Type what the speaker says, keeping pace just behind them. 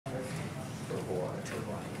for a trip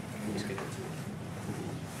line. We just get the two.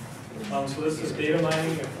 So this is data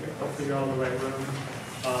mining. Hopefully you're all in the right room.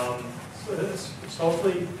 So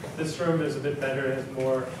hopefully this room is a bit better. It has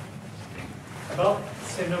more, about the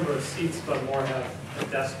same number of seats, but more have a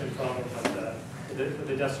desk in front of them. But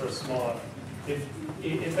the desks are smaller. If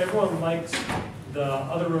everyone likes the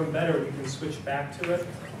other room better, we can switch back to it.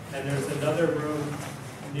 And there's another room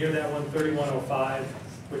near that one, 3105,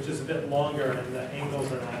 which is a bit longer, and the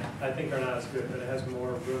angles are not, I think, are not as good, but it has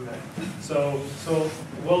more room in it. So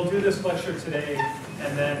we'll do this lecture today,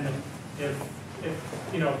 and then if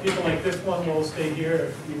people like this one, we'll stay here.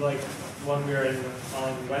 If you like one we're in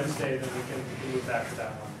on Wednesday, then we can move back to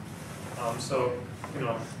that one.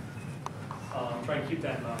 Try and keep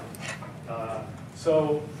that in mind.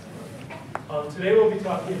 Today we'll be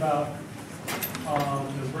talking about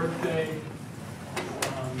the birthday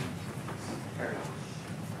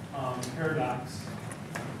paradox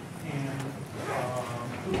and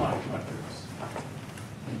coupon collectors.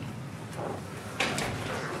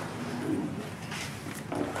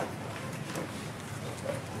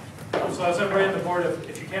 So as I'm writing the board,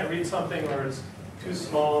 if you can't read something or it's too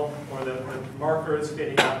small or the marker is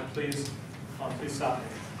fading out, please stop me.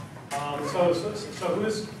 So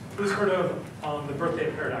who's heard of the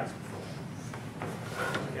birthday paradox before?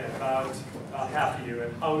 Okay, about half of you.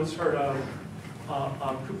 And who's heard of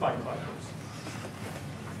coupon collectors?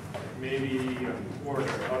 Maybe a quarter.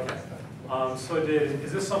 Okay.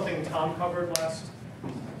 Is this something Tom covered last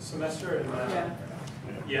semester?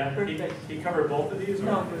 Yeah. He covered both of these? Or?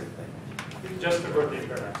 No. Just the birthday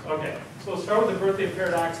paradox. Okay. So we'll start with the birthday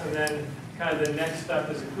paradox, and then kind of the next step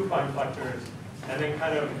is the coupon collectors, and then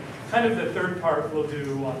kind of the third part we'll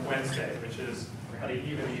do on Wednesday, which is how to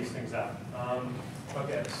even these things out.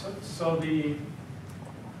 Okay. So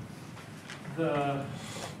the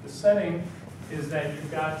setting is that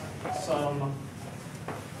you've got some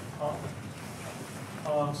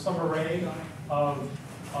array of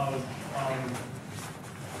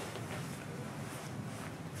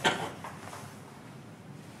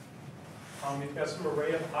we've got some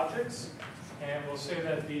array of objects, and we'll say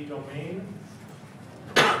that the domain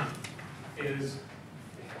is,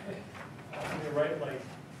 I'm going to write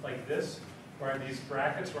like this, where these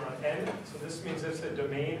brackets are on n. So this means it's a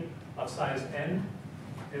domain of size n.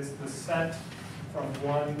 It's the set from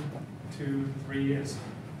 1, 2, 3. It's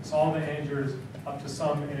all the integers up to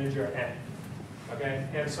some integer n. Okay,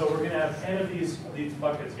 and so we're going to have n of these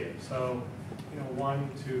buckets here. So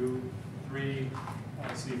 1, 2, 3.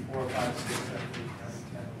 Let's see, 4, 5, 6, 7, 8, 9,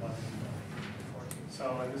 10, 11, 12, 14. So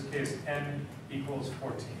in this case, n equals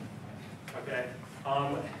 14. Okay,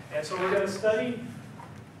 and so we're going to study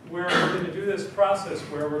where we're going to do this process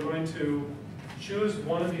where we're going to choose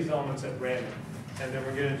one of these elements at random, and then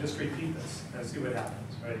we're going to just repeat this and see what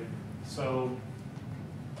happens, right? So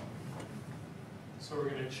we're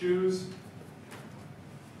going to choose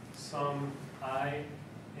some I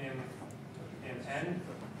in n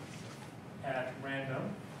at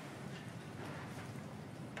random,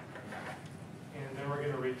 and then we're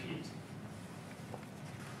going to repeat.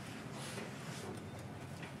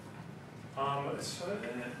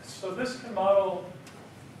 So this can model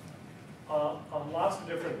lots of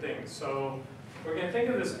different things. So we're going to think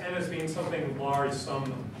of this n as being something large,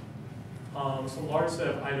 some large set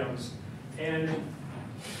of items, and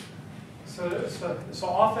so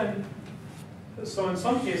often, so in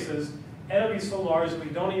some cases, n will be so large that we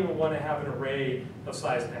don't even want to have an array of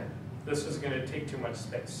size n. This is going to take too much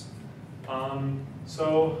space. But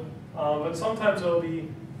sometimes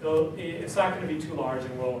it's not going to be too large,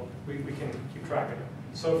 and we can keep track of it.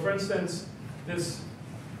 So for instance, this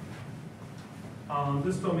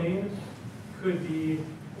domain could be,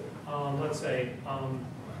 let's say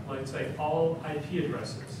all IP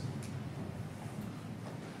addresses.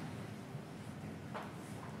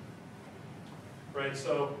 Right.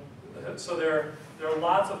 So there are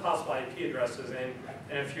lots of possible IP addresses, and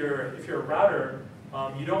if you're a router,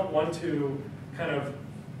 you don't want to kind of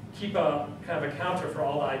keep a counter for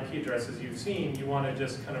all the IP addresses you've seen. You want to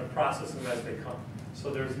just kind of process them as they come. So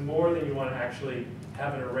there's more than you want to actually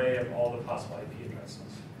have an array of all the possible IP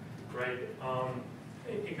addresses, right?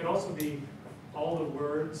 It could also be all the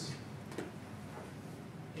words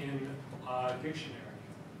in a dictionary.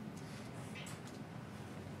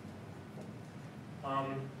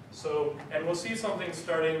 And we'll see something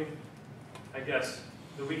starting, I guess,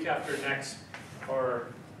 the week after next, or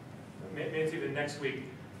maybe even next week,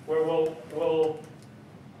 where we'll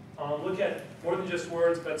look at more than just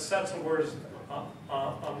words, but sets of words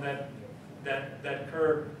that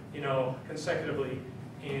occur, consecutively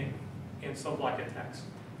in some block of text.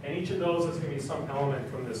 And each of those is going to be some element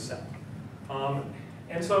from this set.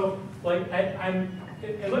 And so, like,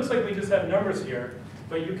 it looks like we just have numbers here,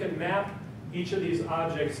 but you can map each of these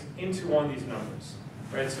objects into one of these numbers,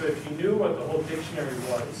 right? So if you knew what the whole dictionary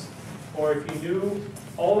was, or if you knew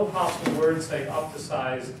all the possible words, say up to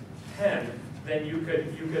size 10, then you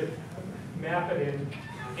could map it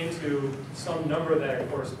into some number that it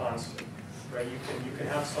corresponds to, right? You can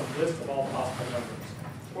have some list of all possible numbers,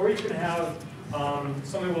 or you can have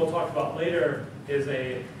something we'll talk about later is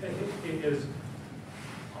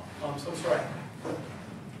some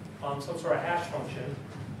sort of hash function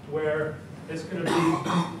where it's going to be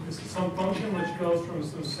this is some function which goes from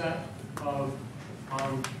some set of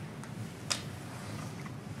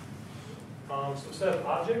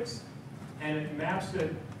objects, and it maps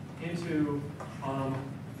it into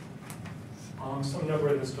some number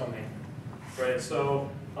in this domain, right? So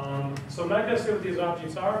I'm not going to say what these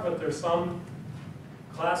objects are, but there's some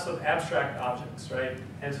class of abstract objects, right?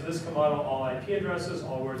 And so this can model all IP addresses,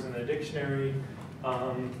 all words in the dictionary.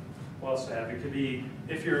 What else do I have? It could be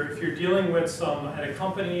if you're dealing with at a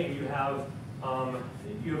company and you have a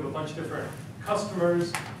bunch of different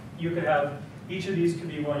customers, you could have each of these could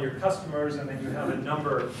be one of your customers, and then you have a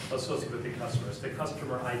number associated with the customers, the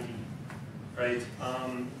customer ID, right?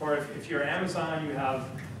 Or if you're Amazon, you have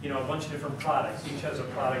a bunch of different products. Each has a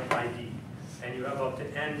product ID, and you have up to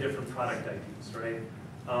N different product IDs, right?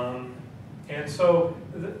 And so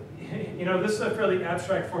this is a fairly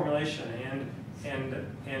abstract formulation,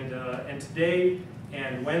 and today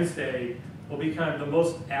and Wednesday will be kind of the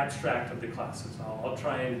most abstract of the classes. I'll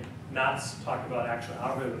try and not talk about actual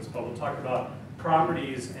algorithms, but we'll talk about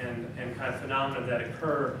properties and kind of phenomena that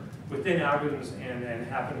occur within algorithms and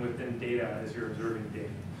happen within data as you're observing data.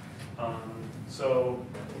 So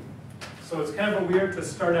it's kind of weird to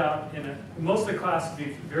start out most of the class will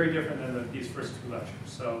be very different than these first two lectures.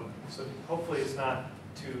 So hopefully it's not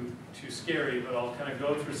too scary, but I'll kind of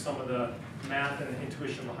go through some of the math and the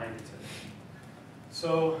intuition behind it today.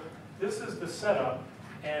 So this is the setup,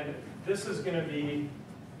 and this is going to be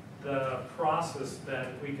the process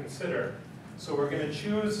that we consider. So we're going to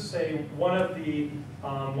choose, say, one of the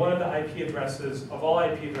IP addresses of all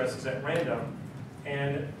IP addresses at random,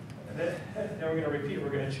 and then we're going to repeat. We're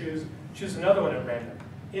going to choose another one at random,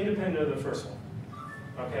 independent of the first one.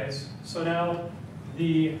 Okay. So now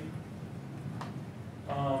the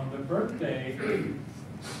birthday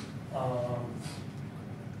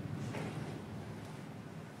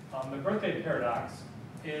the birthday paradox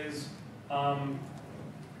is let me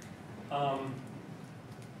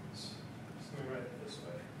write it this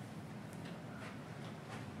way.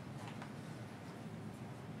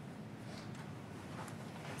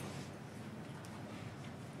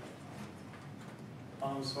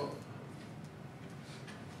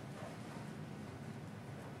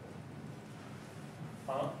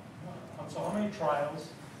 So how many trials,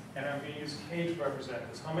 and I'm going to use K to represent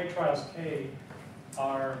this, how many trials K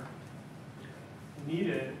are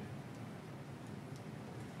needed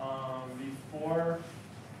before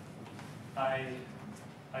I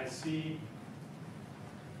see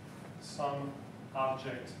some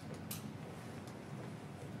object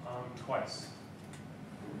twice?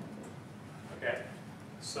 Okay,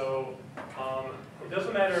 so it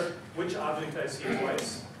doesn't matter which object I see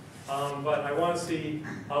twice, but I want to see,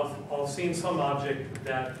 I've seen some object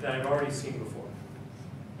that I've already seen before.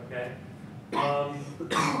 Okay?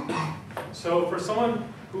 So for someone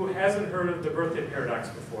who hasn't heard of the birthday paradox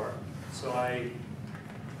before, so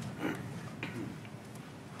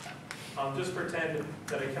just pretend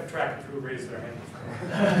that I kept track of who raised their hand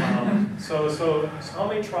before. So how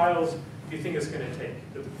many trials do you think it's going to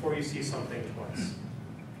take before you see something twice?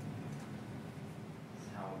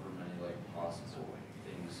 However many possible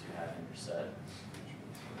things you have in your set.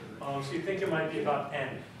 So you think it might be about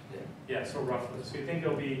N? Yeah, so roughly. So you think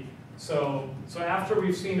it'll be, so after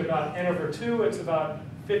we've seen about N over 2, it's about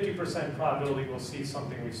 50% probability we'll see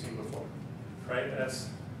something we've seen before, right? Does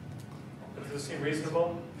this seem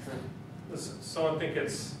reasonable? Does someone think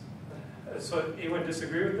so anyone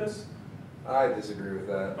disagree with this? I disagree with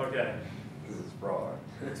that. Okay. Because it's wrong.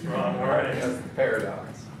 It's wrong, all right. That's the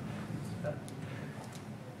paradox.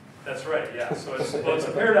 That's right, yeah. So it's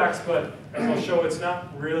a paradox, but as I'll show, it's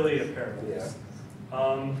not really a paradox. Yeah.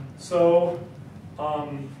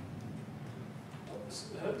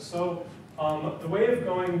 The way of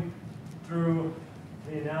going through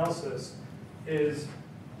the analysis is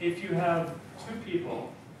if you have two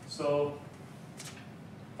people, the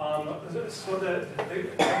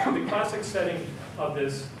classic setting of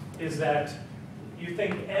this is that you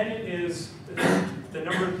think N is the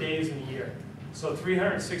number of days in a year, so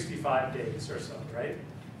 365 days or so, right?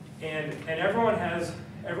 And everyone has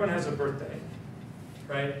everyone has a birthday,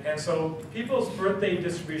 right? And so people's birthday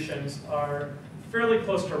distributions are fairly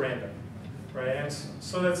close to random, right? And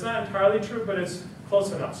so that's not entirely true, but it's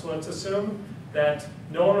close enough. So let's assume that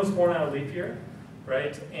no one was born on a leap year,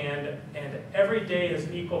 right? And every day has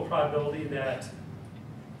an equal probability that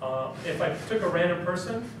if I took a random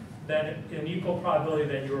person, then an equal probability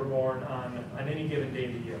that you were born on any given day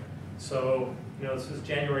of the year. So, this is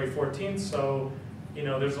January 14th, so,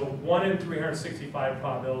 there's a 1 in 365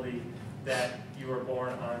 probability that you were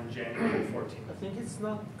born on January 14th. I think it's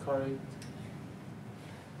not correct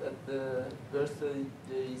that the birthday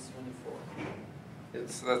day is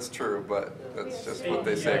 24. That's true, but that's just what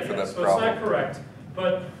they Yeah, say for yeah, that so problem. it's not correct,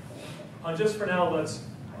 but just for now, let's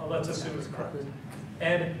assume it's correct.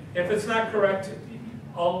 And if it's not correct,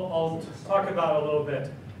 I'll talk about it a little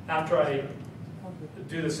bit after I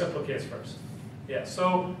do the simple case first. Yeah,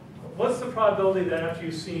 so what's the probability that after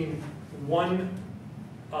you've seen one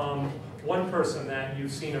person that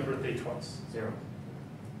you've seen a birthday twice? 0.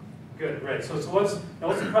 Good, right. So what's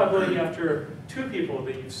the probability after 2 people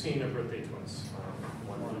that you've seen a birthday twice?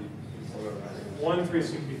 1 in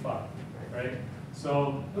 365, right?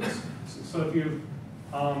 So if you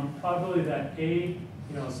probability that A,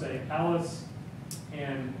 say Alice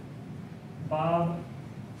and Bob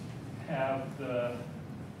have the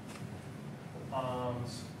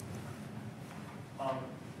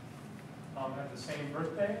have the same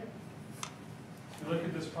birthday. If you look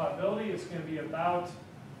at this probability, it's going to be about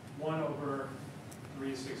 1 over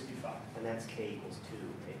 365. And that's k equals 2,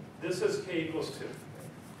 right? This is k equals 2,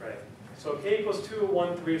 right? So k equals 2,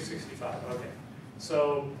 1, 365. Okay.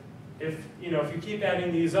 So if you keep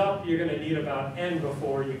adding these up, you're going to need about n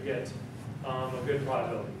before you get a good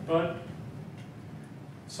probability. But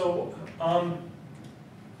so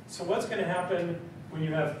what's going to happen when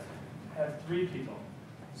you have 3 people?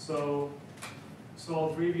 So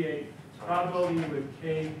I'll abbreviate probability with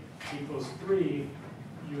k equals 3.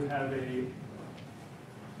 You have a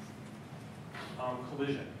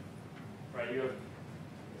collision, right? You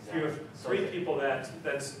have 3 people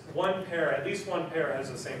that's one pair, at least one pair has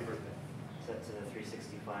the same birthday. So that's in the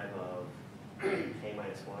 365 of k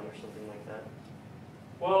minus 1 or something like that?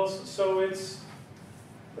 Well, so it's,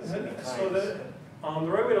 the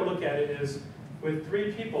right way to look at it is with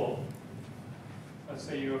 3 people, let's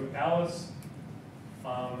say you have Alice,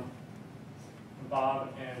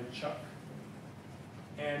 Bob, and Chuck.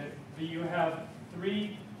 And you have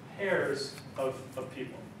 3 pairs of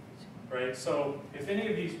people, right? So if any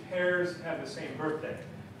of these pairs have the same birthday,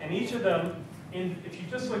 and each of them, if you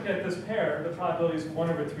just look at this pair, the probability is 1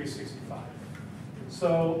 over 365.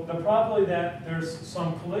 So the probability that there's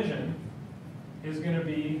some collision is going to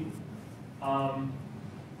be 1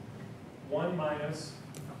 minus,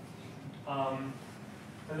 so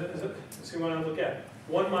you want to look at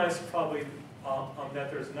 1 minus probably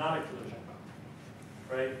that there's not a collision,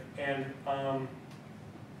 right? And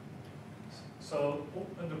so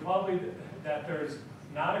the probability that there's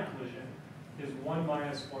not a collision is 1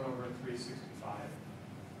 minus 1 over 365.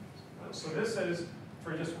 So this is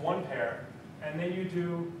for just one pair, and then you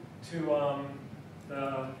do to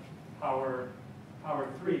the power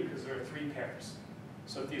 3 because there are 3 pairs.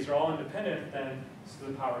 So if these are all independent, then it's to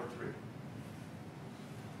the power 3.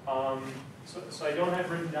 So I don't have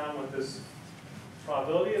written down what this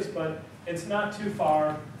probability is, but it's not too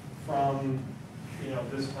far from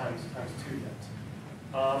this times 2 yet.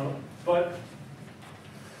 But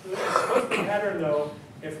what's the pattern though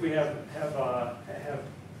if we have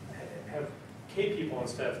k people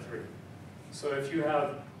instead of 3? So if you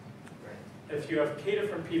have k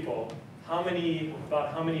different people,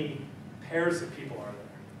 about how many pairs of people are there?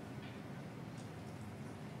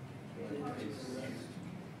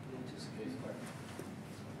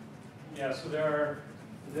 Yeah, so there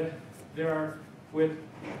are with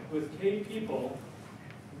k people,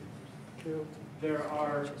 there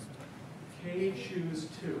are k choose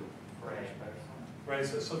 2. Right.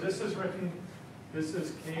 So this is written. This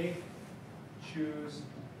is k choose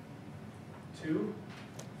 2.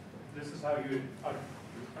 This is how you.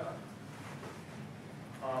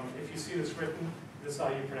 If you see this written, this is how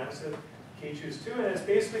you pronounce it. K choose 2, and it's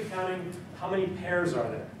basically counting how many pairs are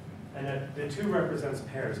there. And the 2 represents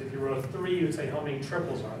pairs. If you wrote 3, you'd say how many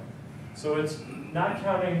triples are there. So it's not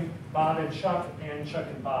counting Bob and Chuck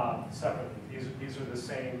and Bob separately. These are the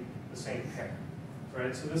same pair,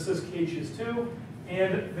 right? So this is k choose 2,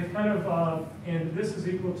 and the kind of and this is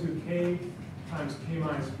equal to k times k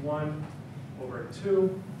minus 1 over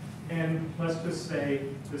 2, and let's just say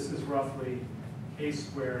this is roughly k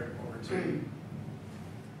squared over 2.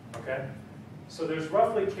 Okay, so there's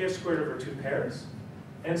roughly k squared over 2 pairs.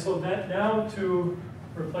 And so that now to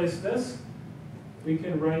replace this, we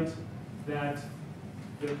can write that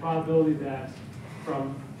the probability that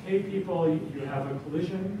from k people you have a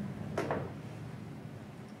collision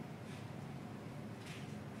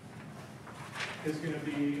is going to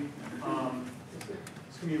be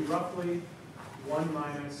it's going to be roughly 1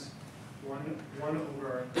 minus 1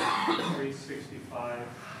 over 365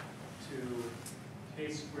 to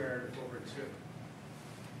k squared over 2.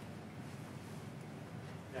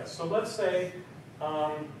 Yeah, so let's say,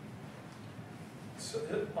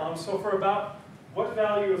 so for about, what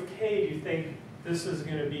value of k do you think this is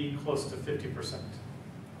going to be close to 50%?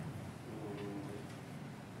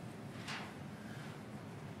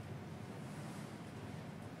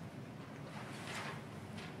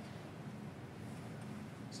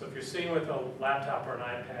 So if you're sitting with a laptop or an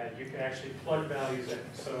iPad, you can actually plug values in.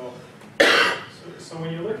 So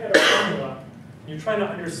when you look at a formula, you're trying to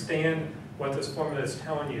understand what this formula is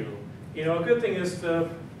telling you. You know, a good thing is to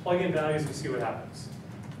plug in values and see what happens.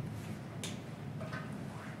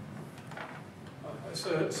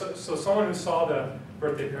 So someone who saw the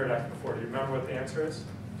birthday paradox before, do you remember what the answer is?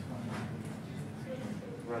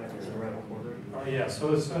 Run it around a quarter. Oh yeah,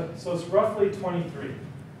 so it's roughly 23.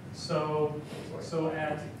 So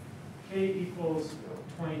at k equals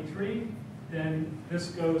 23, then this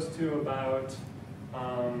goes to about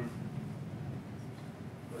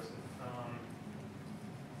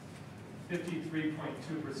 53.2%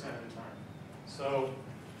 of the time. So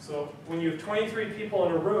when you have 23 people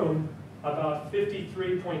in a room, about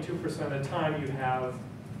 53.2% of the time you have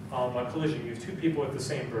a collision. You have 2 people with the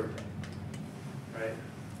same birthday, right?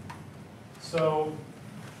 So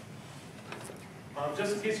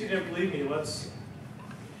just in case you didn't believe me, let's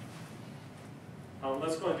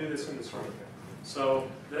go and do this in this room. So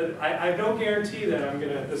I have no guarantee that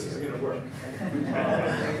this is gonna work.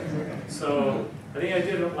 So I think I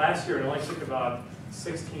did it last year, and it only took about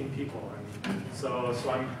 16 people. So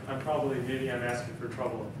I'm probably, maybe I'm asking for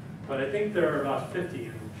trouble. But I think there are about 50,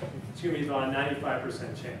 and it's gonna be about a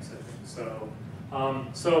 95% chance, I think.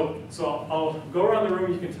 So I'll go around the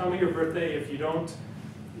room. You can tell me your birthday. If you don't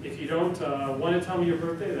want to tell me your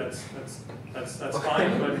birthday, that's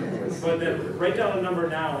fine. But then write down a number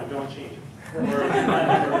now and don't change it. Or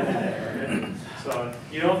that number in the day. Okay? So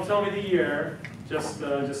you don't tell me the year, just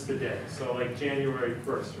the day. So like January 1st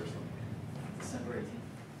or something. December 18th.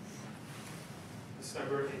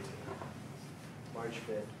 December 18th. March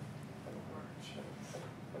 5th.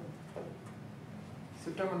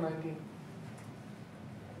 September 19th.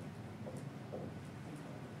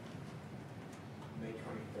 May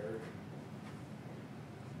 23rd.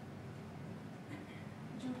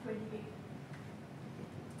 June 28th.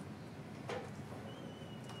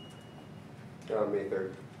 May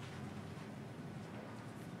 3rd.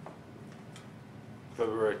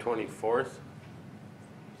 February 24th.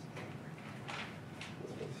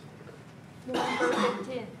 November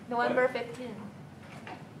 15th. November 15th.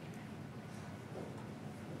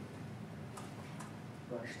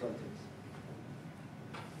 March 20th.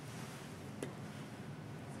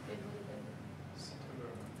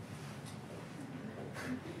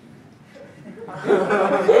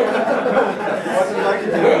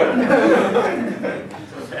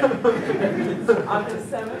 August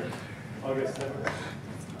 7th. August 7th.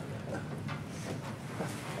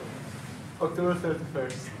 October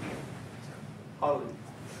 31st. Holiday.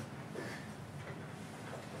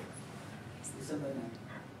 December 9th.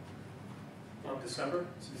 December?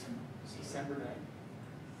 December 9th.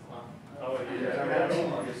 Wow. Oh, yeah.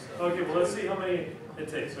 Okay, well, let's see how many it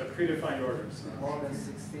takes. So predefined orders. More than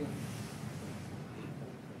 16.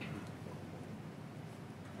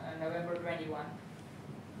 November 21.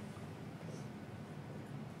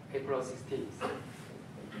 April 16th.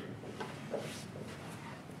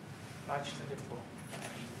 March 24th.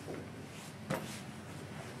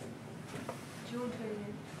 June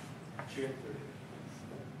 20th. June 30th.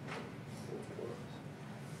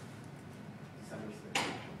 December 6th.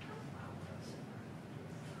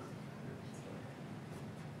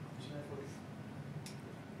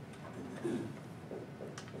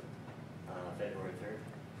 February 3rd.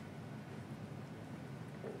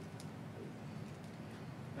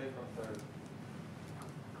 April 3rd.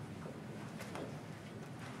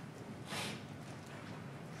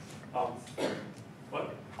 What?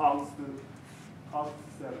 August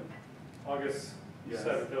 7th. August Yes.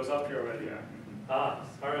 7th. It was up here already. Yeah. Ah,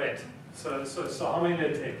 all right. So how many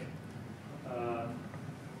did it take?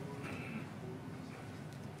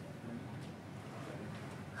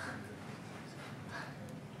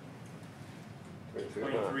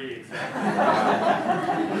 23 exactly.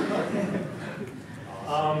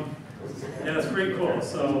 Yeah, that's pretty cool.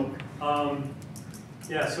 So,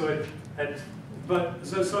 Yeah, so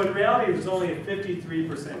so in reality, there's only a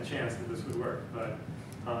 53% chance that this would work, but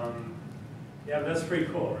yeah, that's pretty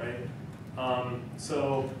cool, right?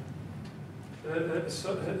 So it's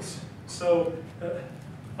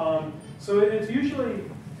usually,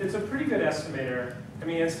 it's a pretty good estimator. I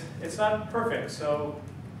mean, it's not perfect, so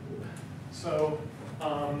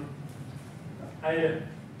I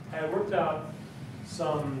worked out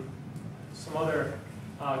some other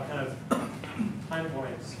kind of time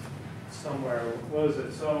points somewhere. What is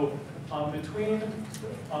it? So between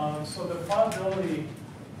so the probability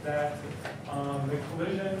that the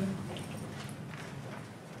collision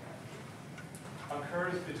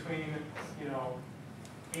occurs between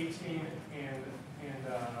 18 and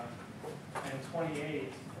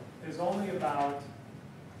 28 is only about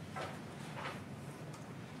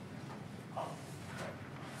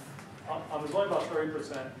it's only about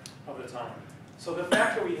 30% of the time. So the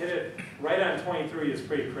fact that we hit it right on 23 is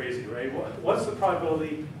pretty crazy, right? What's the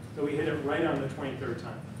probability that we hit it right on the 23rd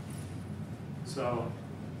time? So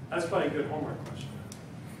that's probably a good homework question.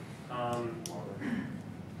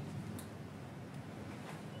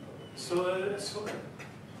 So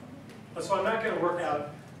I'm not going to work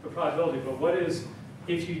out the probability, but what is,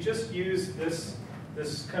 if you just use this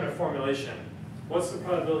kind of formulation, what's the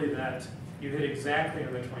probability that you hit exactly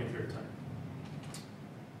on the 23rd time?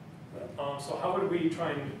 So how would we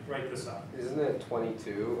try and write this out? Isn't it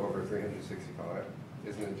 22 over 365?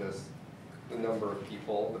 Isn't it just the number of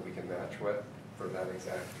people that we can match with for that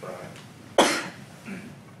exact try?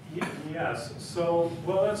 Yes. So,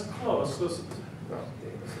 well, that's close.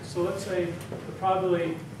 So let's say the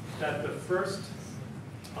probability that the first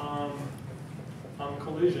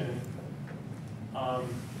collision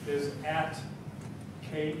is at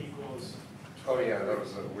k equals. Oh yeah, that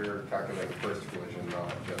was we were calculating the first collision,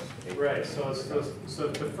 not just a Right. So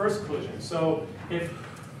the first collision. So if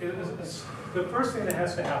the first thing that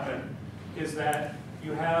has to happen is that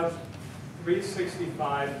you have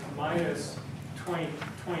 365 minus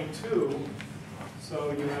 22.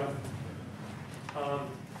 So you have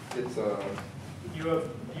it's you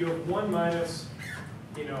have 1 minus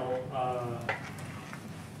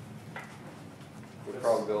the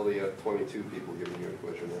probability of 22 people giving you a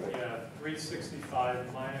collision, right? yeah,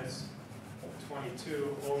 365 minus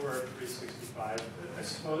 22 over 365.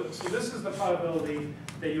 So this is the probability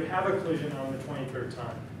that you have a collision on the 23rd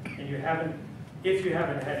time, and you haven't, if you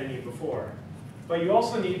haven't had any before. But you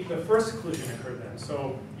also need the first collision occur then.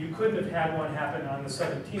 So you couldn't have had one happen on the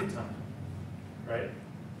 17th time, right?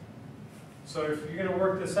 So if you're going to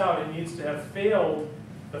work this out, it needs to have failed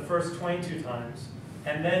the first 22 times,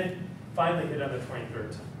 and then finally hit on the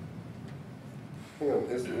 23rd time. Hang on,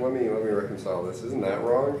 let me reconcile this. Isn't that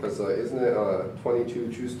wrong? Because isn't it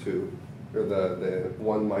 22 choose 2, or the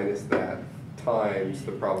 1 minus that times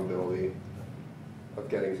the probability of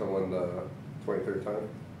getting someone the 23rd time?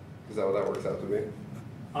 Is that what that works out to be?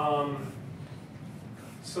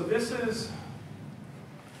 So this is,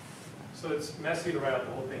 so it's messy to write out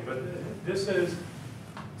the whole thing, but this is,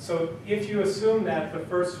 so if you assume that the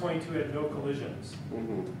first 22 had no collisions,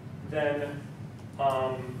 then,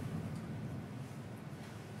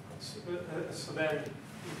 so then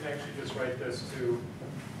you can actually just write this to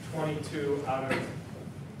 22 out of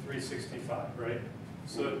 365, right?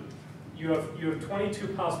 So you have 22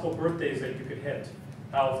 possible birthdays that you could hit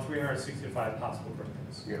out of 365 possible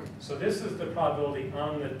birthdays. Yeah. So this is the probability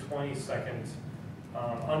on the 22nd,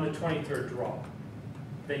 on the 23rd draw.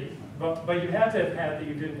 But you had to have had that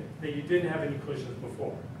you didn't have any collisions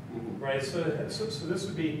before, right? So this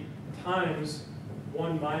would be times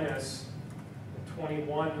 1 minus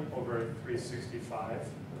 21 over 365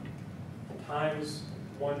 times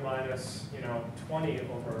 1 minus 20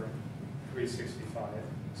 over 365.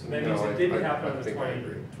 So that means it didn't happen on the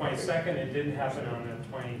 22nd. It didn't happen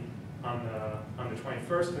on the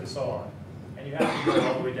 21st, and so on. And you have to go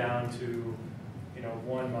all the way down to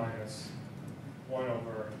 1 minus 1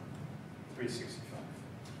 over 365.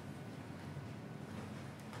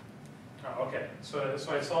 Oh, okay. So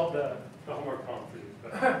I solved the homework problem for you.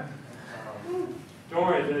 But, don't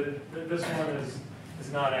worry, this one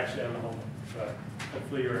is not actually on the homework, but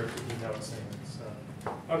hopefully you're taking notes. So,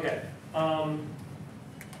 okay.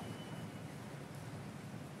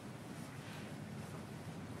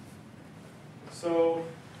 So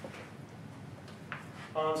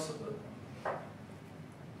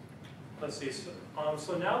let's see. So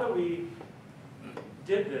now that we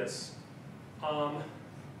did this,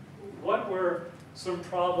 what were some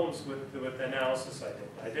problems with the analysis I did?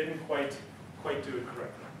 I didn't quite do it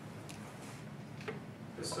correctly.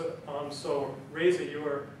 So Reza, you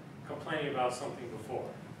were complaining about something before.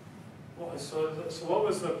 So what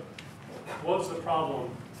was the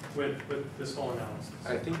problem with this whole analysis?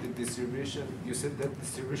 I think the distribution, you said that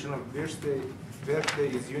distribution of birthday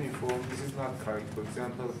is uniform. This is not correct. For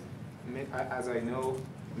example, as I know,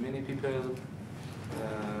 many people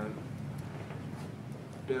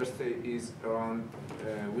birthday is around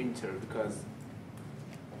winter because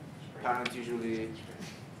parents usually.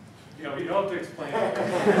 Yeah, we don't have to explain it.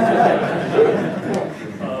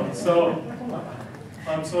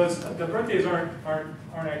 So it's, the birthdays aren't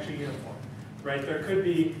actually uniform, right?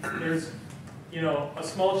 There's a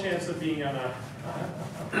small chance of being on a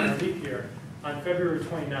leap year on February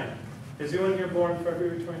 29th. Is anyone here born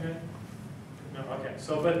February 29th? No, okay.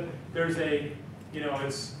 So, but there's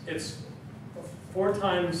it's 4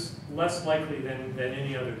 times less likely than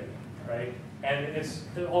any other day, right? And it's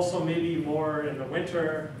also maybe more in the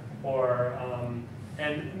winter, or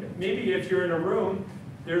and maybe if you're in a room,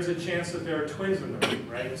 there's a chance that there are twins in the room,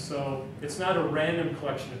 right? So it's not a random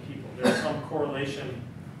collection of people. There's some correlation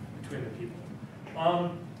between the people.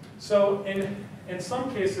 So in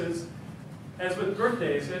some cases, as with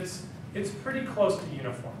birthdays, it's pretty close to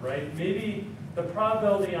uniform, right? Maybe the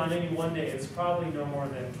probability on any one day is probably no more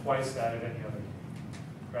than twice that of any other day,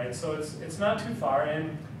 right? So it's not too far,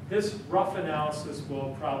 and this rough analysis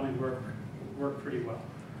will probably work pretty well.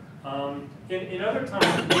 In other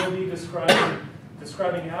times, we'll be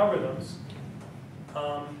describing algorithms,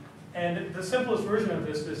 and the simplest version of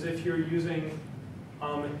this is if you're using a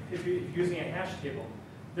hash table.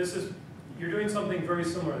 You're doing something very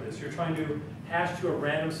similar to this. You're trying to hash to a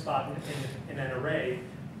random spot in an array,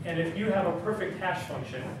 and if you have a perfect hash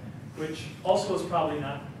function, which also is probably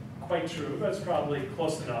not quite true, but it's probably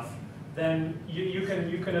close enough, then you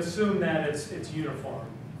can assume that it's uniform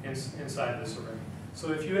inside this array.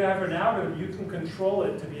 So if you have an algorithm, you can control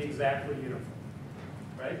it to be exactly uniform,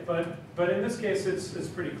 right? But in this case, it's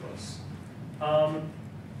pretty close.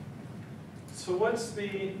 So what's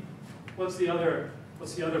the other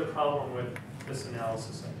problem with this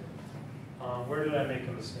analysis I did? Where did I make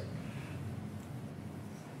a mistake?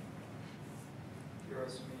 You're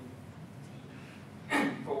assuming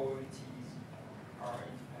probabilities are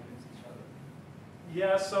independent of each other.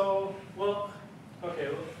 Yeah. So okay.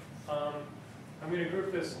 I'm going to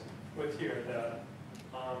group this with here.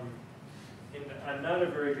 I'm not a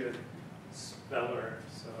very good speller,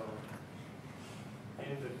 so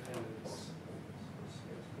independence.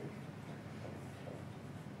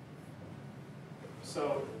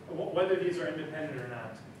 So whether these are independent or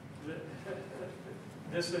not,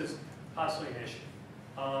 this is possibly an issue.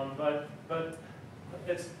 But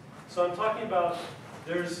it's, so I'm talking about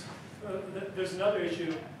there's another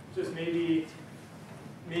issue, just maybe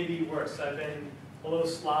worse. I've been a little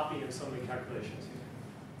sloppy in some of the calculations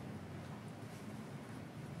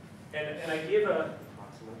here. And I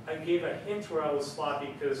gave a hint where I was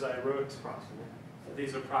sloppy because I wrote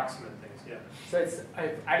these approximate things, yeah. So it's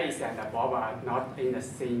if Alice and Bob are not in the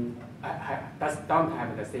same, don't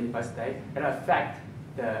have the same birthday, it affect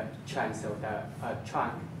the chance of the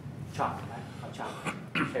chunk, right? Chunk.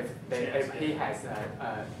 If he has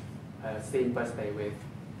a same birthday with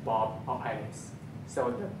Bob or Alice.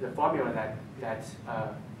 So the formula that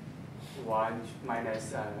 1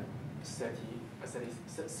 minus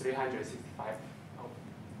 365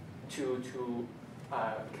 to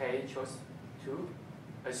k equals 2,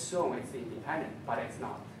 assume it's independent, but it's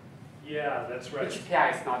not. Yeah, that's right. Each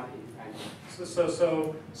pair is not independent.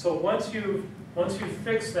 So once you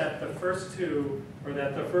fix that the first two, or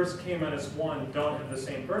that the first k minus 1 don't have the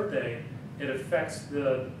same birthday, it affects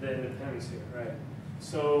the independence here, right?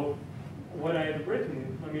 So what I had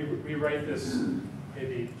written, let me rewrite this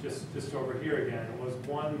maybe just over here again. It was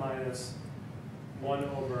 1 minus 1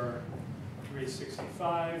 over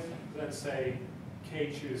 365, then say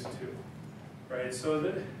k choose 2, right? So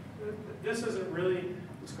this isn't really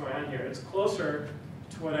what's going on here. It's closer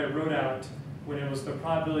to what I wrote out when it was the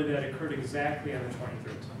probability that occurred exactly on the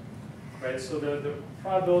 23rd, right? So the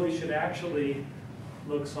probability should actually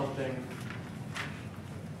look something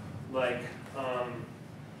like,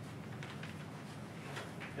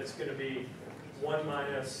 it's going to be 1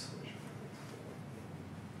 minus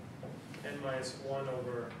n minus 1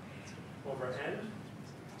 over n.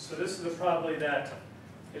 So this is the probability that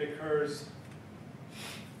it occurs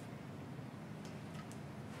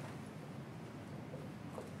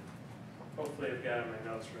hopefully I've got it in my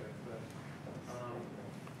notes right, but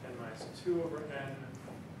n minus 2 over n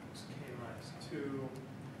is k minus 2,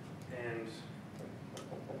 and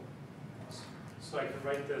so I can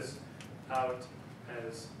write this out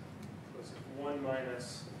as 1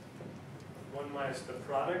 minus the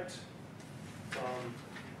product from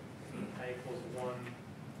I equals 1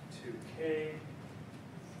 to k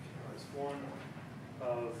minus 1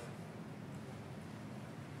 of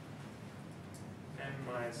n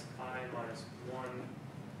minus I minus 1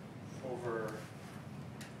 over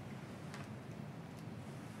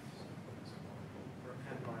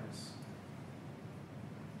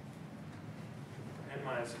n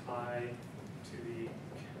minus I to the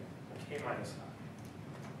k minus I.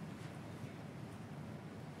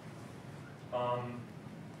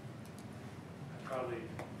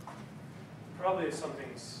 Probably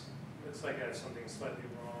something's, it's like I have something slightly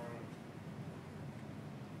wrong.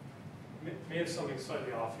 May have something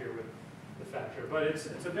slightly off here with the factor, but it's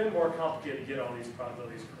a bit more complicated to get all these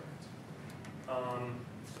probabilities correct.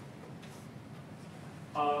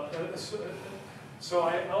 So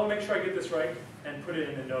I'll make sure I get this right and put it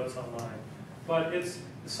in the notes online. But it's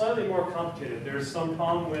slightly more complicated. There's some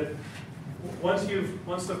problem with once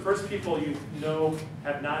the first people you know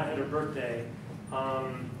have not had a birthday,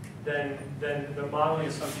 then the modeling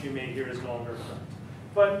assumption you made here is no longer correct.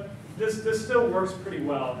 But this still works pretty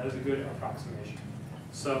well as a good approximation.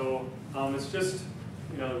 So it's just,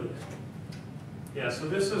 yeah. So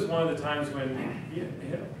this is one of the times when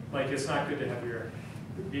like it's not good to have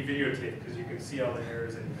be videotaped because you can see all the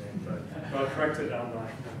errors anyway. But I'll correct it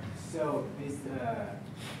online. So is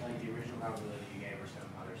like the original probability you gave or some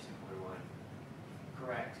other simpler one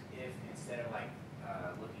correct if instead of like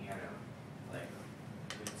looking at them like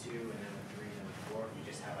with 2 and then with 3 and then with 4, you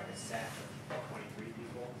just have like a set of 23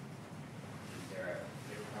 people? Is there a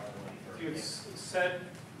bigger probability for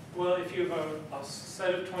if you have a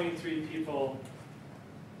set of 23 people,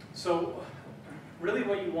 so really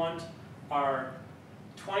what you want are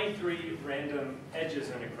 23 random edges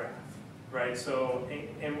in a graph, right? So,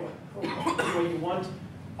 and what you want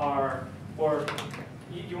are, or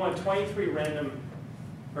you want 23 random,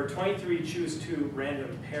 or 23 choose 2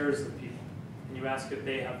 random pairs of people, and you ask if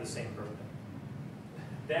they have the same birthday.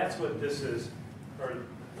 That's what this is, or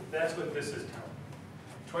that's what this is telling.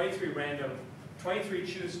 23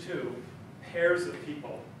 choose 2 pairs of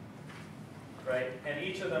people, right? And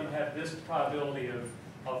each of them have this probability of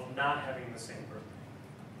not having the same birthday.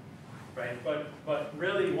 Right, but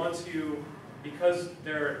really once because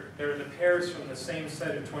they're the pairs from the same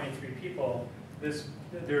set of 23 people, there's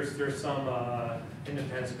some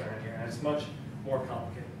independence behind here, and it's much more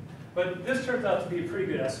complicated. But this turns out to be a pretty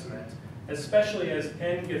good estimate, especially as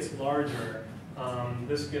n gets larger.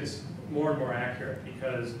 This gets more and more accurate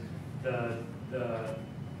because I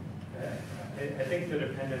think the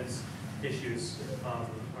dependence issues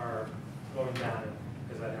are going down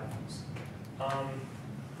as that happens.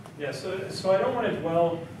 Yeah, so I don't want to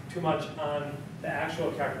dwell too much on the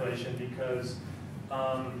actual calculation because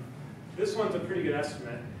this one's a pretty good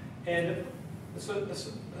estimate. And so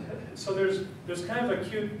there's kind of a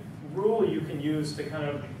cute rule you can use to kind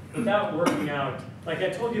of, without working out, like I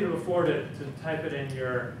told you before to type it in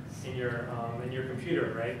your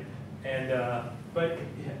computer, right? And but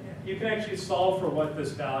you can actually solve for what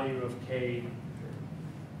this value of k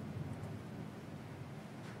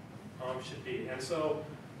should be. And so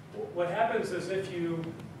what happens is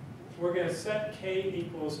we're going to set k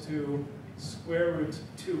equals to square root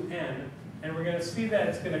 2n, and we're going to see that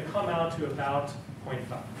it's going to come out to about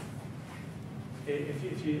 0.5 if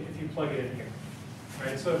you plug it in here.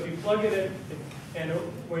 Right? So if you plug it in, and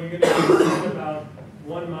what you're going to do is about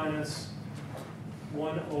 1 minus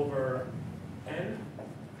 1 over n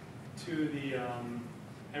to the, and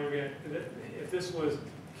we're going to, if this was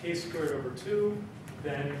k squared over 2,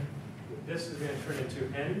 then this is going to turn into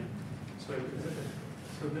n.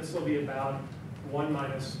 So this will be about 1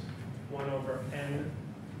 minus 1 over n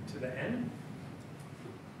to the n.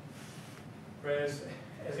 Right? Has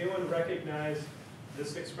anyone recognized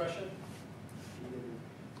this expression?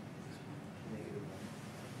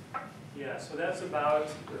 Yeah, so that's about,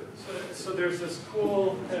 so there's this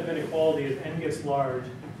cool kind of inequality as n gets large.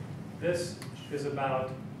 This is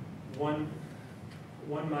about 1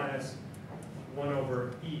 minus 1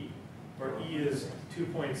 over e, where e is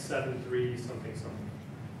 2.73 something,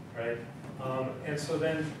 right? And so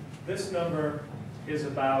then this number is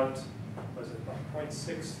about, what is it, about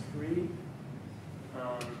 0.63?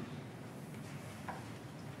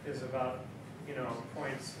 Is about,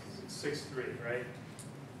 0.63, right?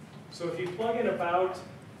 So if you plug in about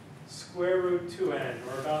square root 2n,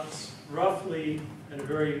 or about roughly, in a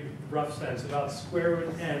very rough sense, about square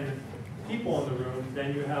root n people in the room,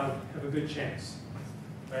 then you have a good chance.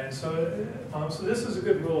 Right? And so, so this is a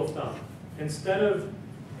good rule of thumb. Instead of,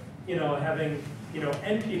 having,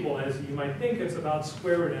 n people, as you might think, it's about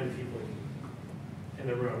square root n people in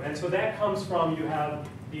the room. And so that comes from you have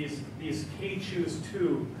these k choose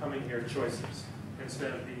 2 coming here choices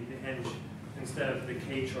instead of the hinge instead of the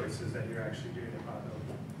k choices that you're actually doing the probability.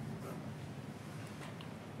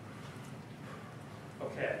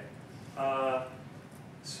 Okay,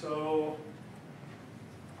 so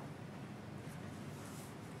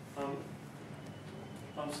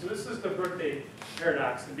so this is the birthday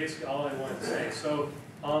paradox, and basically all I wanted to say. So,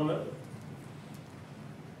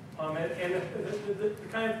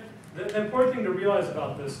 the important thing to realize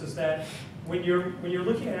about this is that when you're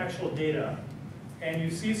looking at actual data, and you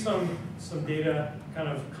see some data kind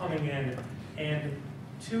of coming in, and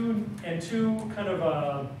two kind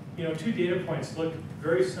of two data points look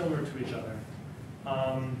very similar to each other,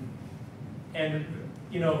 and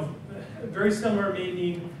very similar may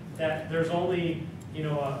mean that there's only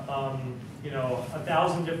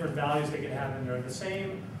 1,000 different values they could have, and they're the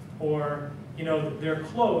same, or they're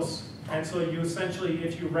close, and so you essentially,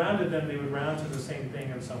 if you rounded them, they would round to the same thing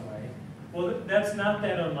in some way. Well, that's not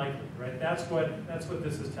that unlikely, right? That's what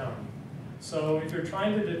this is telling you. So if you're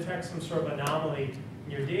trying to detect some sort of anomaly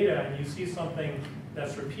in your data and you see something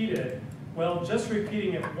that's repeated, well, just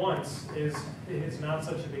repeating it once is not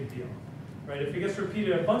such a big deal, right? If it gets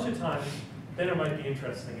repeated a bunch of times, then it might be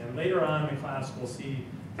interesting. And later on in class, we'll see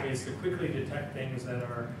ways to quickly detect things that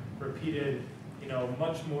are repeated,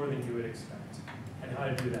 much more than you would expect, and how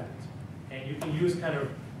to do that. And you can use kind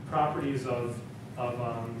of properties of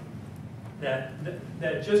that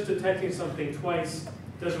just detecting something twice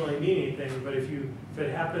doesn't really mean anything, but if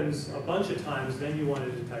it happens a bunch of times, then you want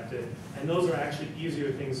to detect it, and those are actually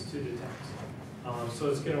easier things to detect. So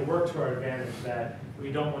it's going to work to our advantage that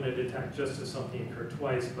we don't want to detect just if something occurred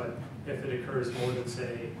twice, but if it occurs more than,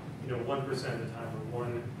 say, 1% of the time, or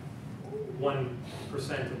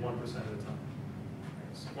 1% of 1% of the time,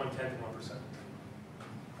 1/10 of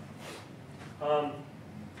 1%.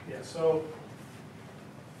 Yeah. So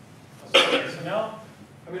now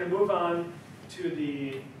I'm going to move on to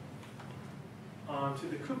the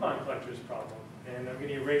coupon collectors problem, and I'm going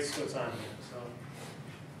to erase what's on here, so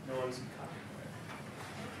no one's copying.